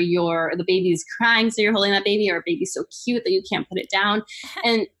or the baby's crying, so you're holding that baby, or a baby's so cute that you can't put it down.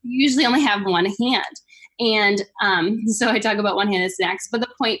 And you usually only have one hand. And so I talk about one-handed snacks, but the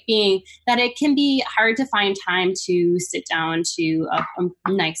point being that it can be hard to find time to sit down to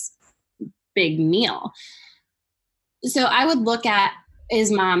a nice big meal. So I would look at, is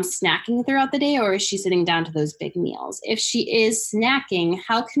mom snacking throughout the day, or is she sitting down to those big meals? If she is snacking,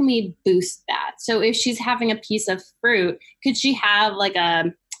 how can we boost that? So if she's having a piece of fruit, could she have like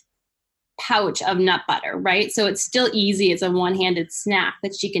a pouch of nut butter, right? So it's still easy. It's a one-handed snack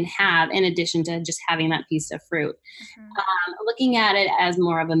that she can have in addition to just having that piece of fruit. Looking at it as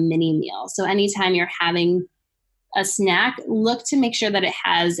more of a mini meal. So anytime you're having a snack, look to make sure that it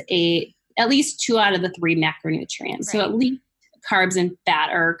has at least 2 out of the 3 macronutrients. Right. So at least carbs and fat,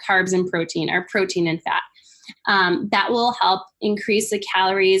 or carbs and protein, or protein and fat. That will help increase the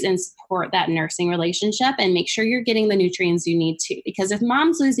calories and support that nursing relationship and make sure you're getting the nutrients you need to. Because if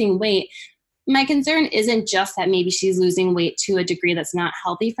mom's losing weight, my concern isn't just that maybe she's losing weight to a degree that's not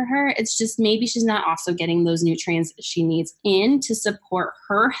healthy for her. It's just maybe she's not also getting those nutrients that she needs in to support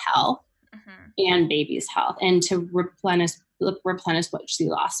her health and baby's health and to replenish what she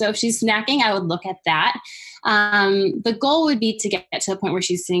lost. So if she's snacking, I would look at that. The goal would be to get to a point where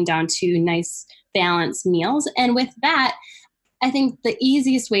she's sitting down to nice balanced meals. And with that, I think the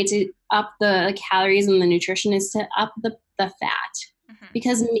easiest way to up the calories and the nutrition is to up the fat.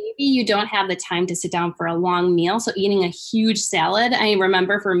 Because maybe you don't have the time to sit down for a long meal. So eating a huge salad, I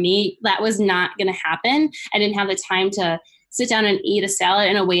remember for me, that was not going to happen. I didn't have the time to sit down and eat a salad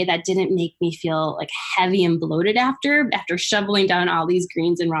in a way that didn't make me feel like heavy and bloated after shoveling down all these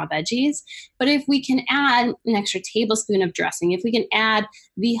greens and raw veggies. But if we can add an extra tablespoon of dressing, if we can add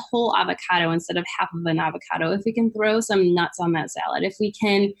the whole avocado instead of half of an avocado, if we can throw some nuts on that salad, if we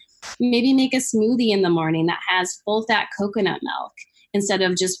can maybe make a smoothie in the morning that has full fat coconut milk instead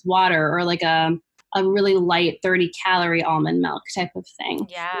of just water, or like a really light 30-calorie almond milk type of thing.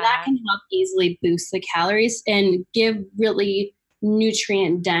 Yeah. That can help easily boost the calories and give really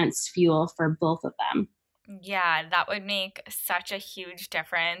nutrient-dense fuel for both of them. Yeah, that would make such a huge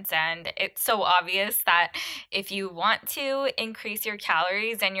difference. And it's so obvious that if you want to increase your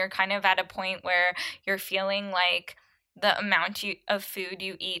calories and you're kind of at a point where you're feeling like the amount of food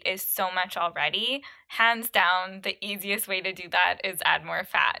you eat is so much already, hands down, the easiest way to do that is add more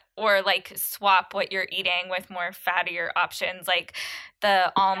fat, or like swap what you're eating with more fattier options, like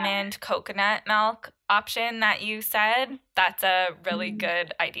the almond coconut milk option that you said. That's a really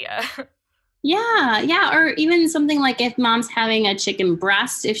good idea. Yeah. Or even something like if mom's having a chicken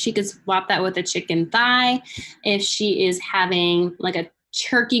breast, if she could swap that with a chicken thigh. If she is having like a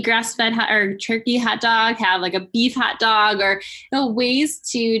turkey grass-fed or turkey hot dog, have like a beef hot dog, or ways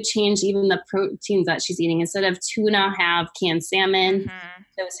to change even the proteins that she's eating. Instead of tuna, have canned salmon,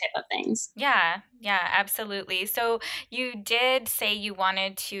 those type of things. Yeah, absolutely. So you did say you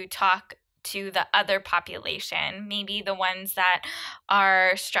wanted to talk to the other population, maybe the ones that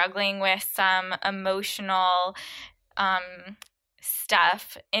are struggling with some emotional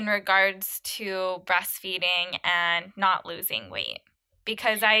stuff in regards to breastfeeding and not losing weight.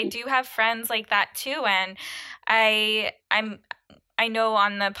 Because I do have friends like that too, and I know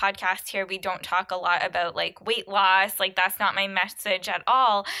on the podcast here we don't talk a lot about like weight loss, like that's not my message at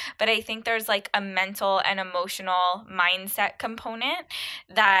all, but I think there's like a mental and emotional mindset component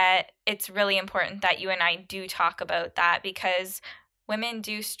that it's really important that you and I do talk about that, because women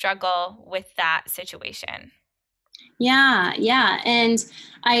do struggle with that situation. Yeah, and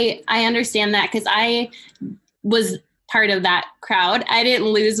I understand that, because I was part of that crowd. I didn't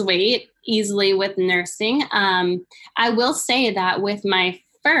lose weight easily with nursing. I will say that with my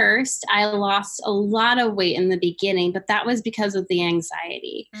first, I lost a lot of weight in the beginning, but that was because of the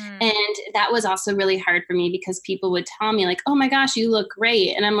anxiety. And that was also really hard for me, because people would tell me like, oh my gosh, you look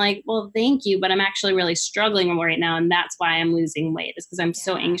great. And I'm like, well, thank you, but I'm actually really struggling right now. And that's why I'm losing weight, is because I'm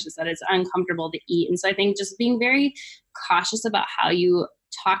so anxious that it's uncomfortable to eat. And so I think just being very cautious about how you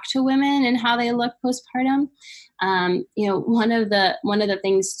talk to women and how they look postpartum. One of the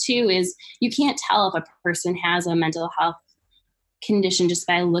things too is you can't tell if a person has a mental health condition just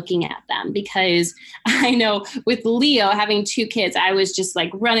by looking at them, because I know with Leo having 2 kids, I was just like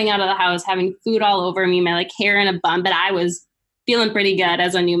running out of the house, having food all over me, my like hair in a bun, but I was feeling pretty good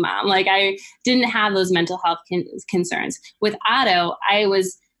as a new mom. Like I didn't have those mental health concerns. With Otto, I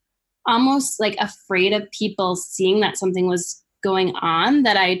was almost like afraid of people seeing that something was going on,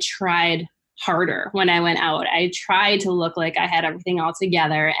 that I tried harder when I went out. I tried to look like I had everything all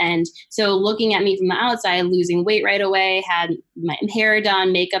together. And so looking at me from the outside, losing weight right away, had my hair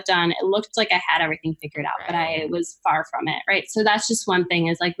done, makeup done, it looked like I had everything figured out, but I was far from it. Right. So that's just one thing,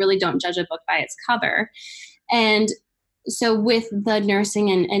 is like, really don't judge a book by its cover. And so with the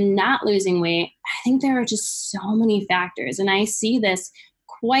nursing and not losing weight, I think there are just so many factors. And I see this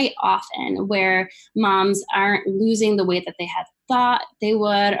quite often where moms aren't losing the weight that they had thought they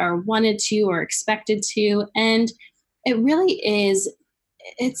would or wanted to or expected to. And it really is,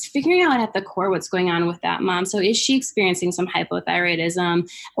 it's figuring out at the core what's going on with that mom. So is she experiencing some hypothyroidism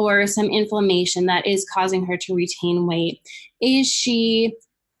or some inflammation that is causing her to retain weight? Is she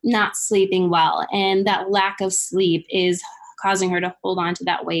not sleeping well, and that lack of sleep is causing her to hold on to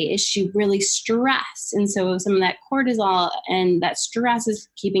that weight? Is she really stressed? And so some of that cortisol and that stress is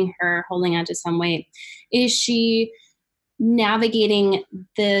keeping her holding on to some weight. Is she navigating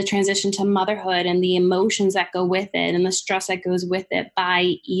the transition to motherhood and the emotions that go with it and the stress that goes with it by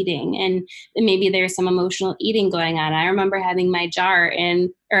eating? And maybe there's some emotional eating going on. I remember having my jar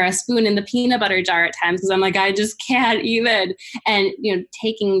or a spoon in the peanut butter jar at times, because I'm like, I just can't even. And,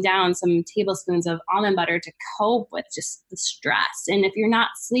 taking down some tablespoons of almond butter to cope with just the stress. And if you're not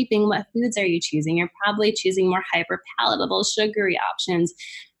sleeping, what foods are you choosing? You're probably choosing more hyper palatable, sugary options.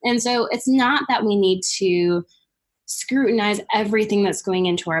 And so it's not that we need to scrutinize everything that's going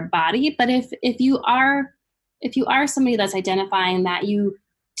into our body, but if you are somebody that's identifying that you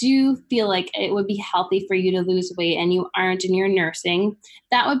do feel like it would be healthy for you to lose weight and you aren't in your nursing,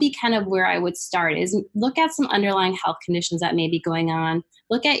 that would be kind of where I would start, is look at some underlying health conditions that may be going on,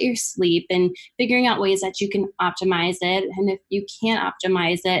 look at your sleep and figuring out ways that you can optimize it. And if you can't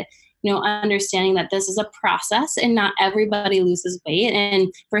optimize it, understanding that this is a process and not everybody loses weight.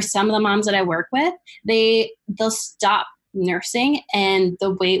 And for some of the moms that I work with, they'll stop nursing and the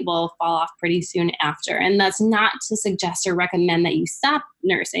weight will fall off pretty soon after. And that's not to suggest or recommend that you stop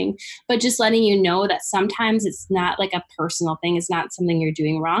nursing, but just letting you know that sometimes it's not like a personal thing. It's not something you're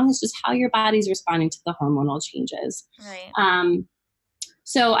doing wrong. It's just how your body's responding to the hormonal changes. Right.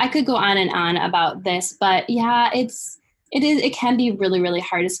 So I could go on and on about this, but yeah, it can be really, really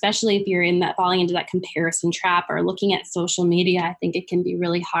hard, especially if you're falling into that comparison trap or looking at social media. I think it can be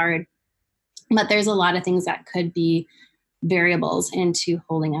really hard, but there's a lot of things that could be variables into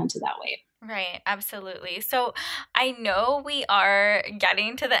holding on to that weight. Right, absolutely. So I know we are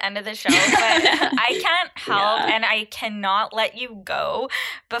getting to the end of the show, but I can't help and I cannot let you go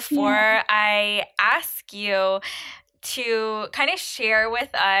before I ask you to kind of share with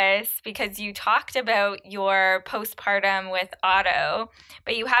us, because you talked about your postpartum with Otto,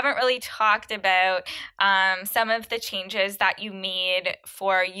 but you haven't really talked about some of the changes that you made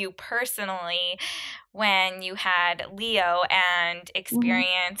for you personally when you had Leo and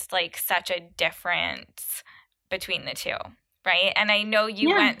experienced like such a difference between the two, right? And I know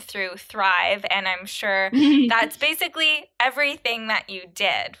you went through Thrive, and I'm sure that's basically everything that you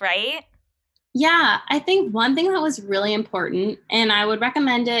did, right? Yeah, I think one thing that was really important, and I would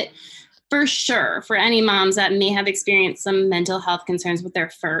recommend it for sure for any moms that may have experienced some mental health concerns with their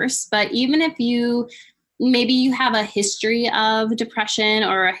first, but even if maybe you have a history of depression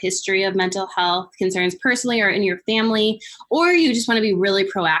or a history of mental health concerns personally or in your family, or you just want to be really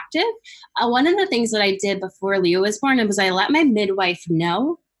proactive, one of the things that I did before Leo was born was I let my midwife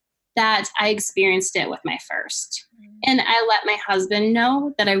know that I experienced it with my first. And I let my husband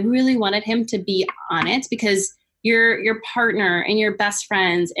know that I really wanted him to be on it, because your partner and your best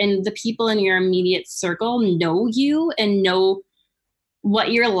friends and the people in your immediate circle know you and know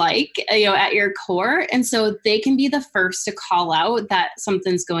what you're like, at your core. And so they can be the first to call out that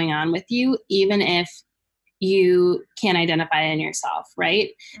something's going on with you, even if you can't identify it in yourself, right?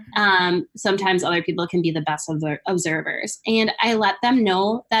 Sometimes other people can be the best of the observers. And I let them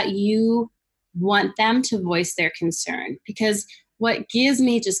know that you want them to voice their concern, because what gives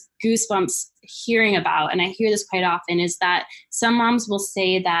me just goosebumps hearing about, and I hear this quite often, is that some moms will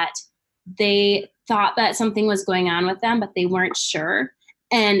say that they thought that something was going on with them, but they weren't sure.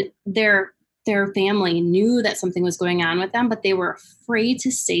 And their their family knew that something was going on with them, but they were afraid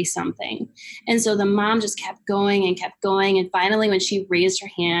to say something. And so the mom just kept going and kept going. And finally, when she raised her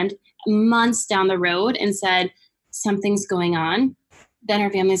hand months down the road and said, something's going on, then her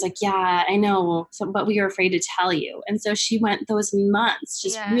family's like, yeah, I know, but we were afraid to tell you. And so she went those months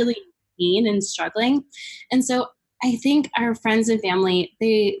just really in pain and struggling. And so I think our friends and family,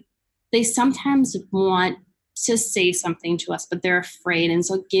 they sometimes want to say something to us, but they're afraid. And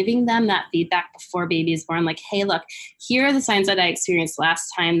so giving them that feedback before baby is born, like, hey, look, here are the signs that I experienced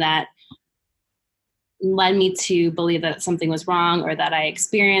last time that led me to believe that something was wrong or that I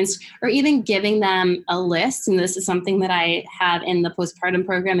experienced, or even giving them a list. And this is something that I have in the postpartum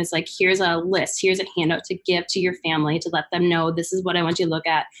program, is like, here's a list, here's a handout to give to your family to let them know this is what I want you to look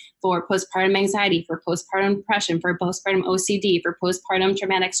at for postpartum anxiety, for postpartum depression, for postpartum OCD, for postpartum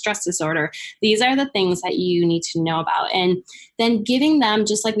traumatic stress disorder. These are the things that you need to know about. And then giving them,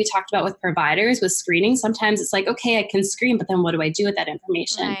 just like we talked about with providers, with screening, sometimes it's like, okay, I can screen, but then what do I do with that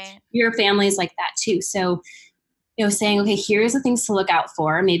information? Right. Your family's like that too. So, saying, okay, here's the things to look out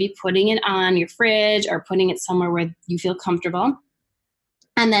for, maybe putting it on your fridge or putting it somewhere where you feel comfortable.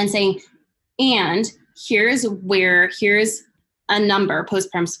 And then saying, and here's a number,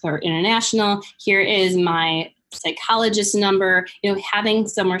 Postpartum Support International. Here is my psychologist number, having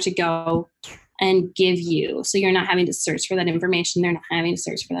somewhere to go and give you. So you're not having to search for that information. They're not having to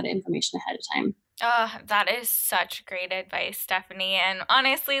search for that information ahead of time. Oh, that is such great advice, Stephanie. And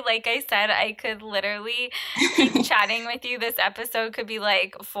honestly, like I said, I could literally keep chatting with you. This episode could be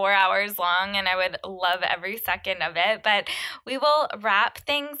like 4 hours long, and I would love every second of it. But we will wrap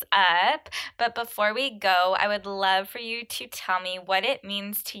things up. But before we go, I would love for you to tell me what it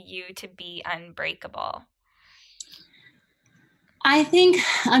means to you to be unbreakable. I think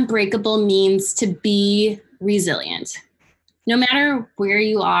unbreakable means to be resilient. No matter where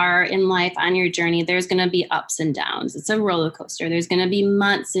you are in life on your journey, there's going to be ups and downs. It's a roller coaster. There's going to be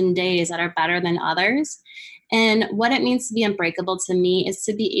months and days that are better than others. And what it means to be unbreakable to me is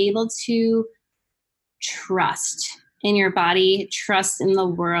to be able to trust in your body, trust in the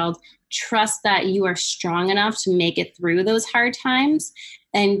world, trust that you are strong enough to make it through those hard times,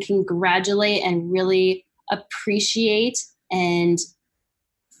 and congratulate and really appreciate and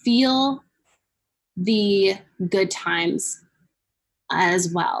feel the good times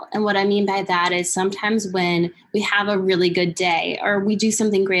as well. And what I mean by that is sometimes when we have a really good day, or we do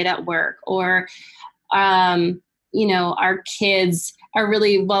something great at work, or our kids are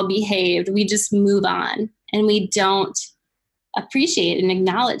really well behaved, we just move on and we don't appreciate and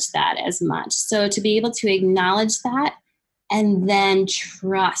acknowledge that as much. So to be able to acknowledge that and then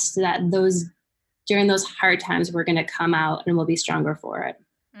trust that during those hard times, we're going to come out and we'll be stronger for it.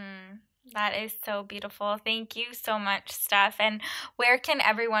 That is so beautiful. Thank you so much, Steph. And where can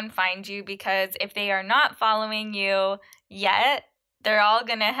everyone find you? Because if they are not following you yet, they're all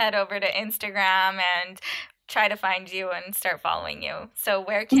going to head over to Instagram and try to find you and start following you. So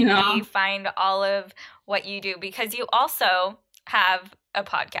where can we find all of what you do? Because you also have a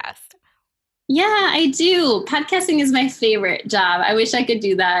podcast. Yeah, I do. Podcasting is my favorite job. I wish I could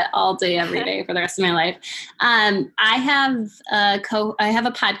do that all day, every day for the rest of my life. I have a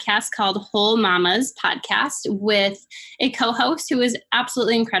podcast called Whole Mamas Podcast with a co-host who is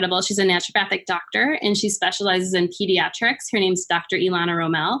absolutely incredible. She's a naturopathic doctor and she specializes in pediatrics. Her name's Dr. Ilana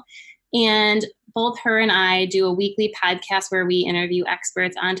Romel. And both her and I do a weekly podcast where we interview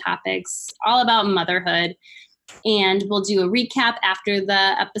experts on topics all about motherhood. And we'll do a recap after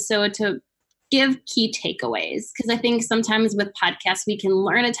the episode to give key takeaways. Because I think sometimes with podcasts, we can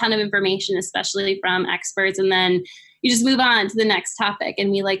learn a ton of information, especially from experts, and then you just move on to the next topic.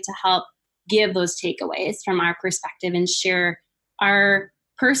 And we like to help give those takeaways from our perspective and share our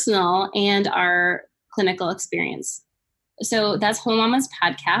personal and our clinical experience. So that's Whole Mamas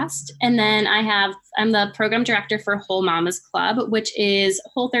Podcast. And then I'm the program director for Whole Mamas Club, which is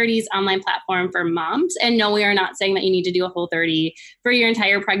Whole30's online platform for moms. And no, we are not saying that you need to do a Whole30 for your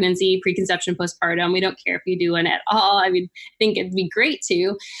entire pregnancy, preconception, postpartum. We don't care if you do one at all. I would think it'd be great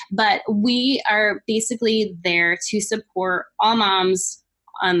to, but we are basically there to support all moms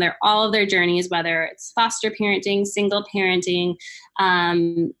on all of their journeys, whether it's foster parenting, single parenting,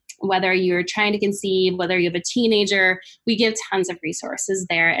 whether you're trying to conceive, whether you have a teenager. We give tons of resources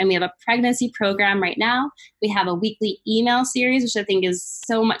there. And we have a pregnancy program right now. We have a weekly email series, which I think is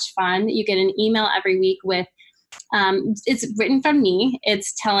so much fun. You get an email every week with, it's written from me.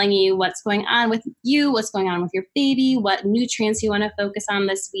 It's telling you what's going on with you, what's going on with your baby, what nutrients you want to focus on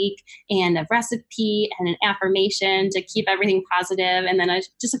this week, and a recipe and an affirmation to keep everything positive, and then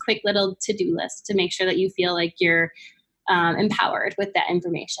just a quick little to-do list to make sure that you feel like you're empowered with that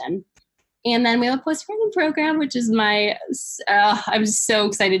information. And then we have a postpartum program, which is I'm so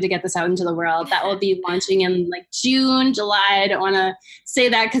excited to get this out into the world. That will be launching in like June, July. I don't want to say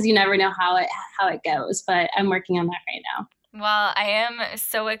that because you never know how it goes, but I'm working on that right now. Well, I am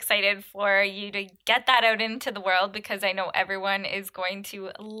so excited for you to get that out into the world because I know everyone is going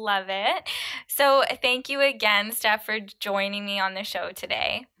to love it. So thank you again, Steph, for joining me on the show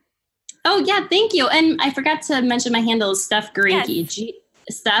today. Oh, yeah, thank you. And I forgot to mention my handle is Steph Greunke. Yes.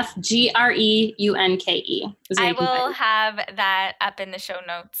 Steph, Greunke. I will have that up in the show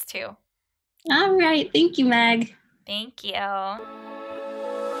notes too. All right. Thank you, Meg. Thank you.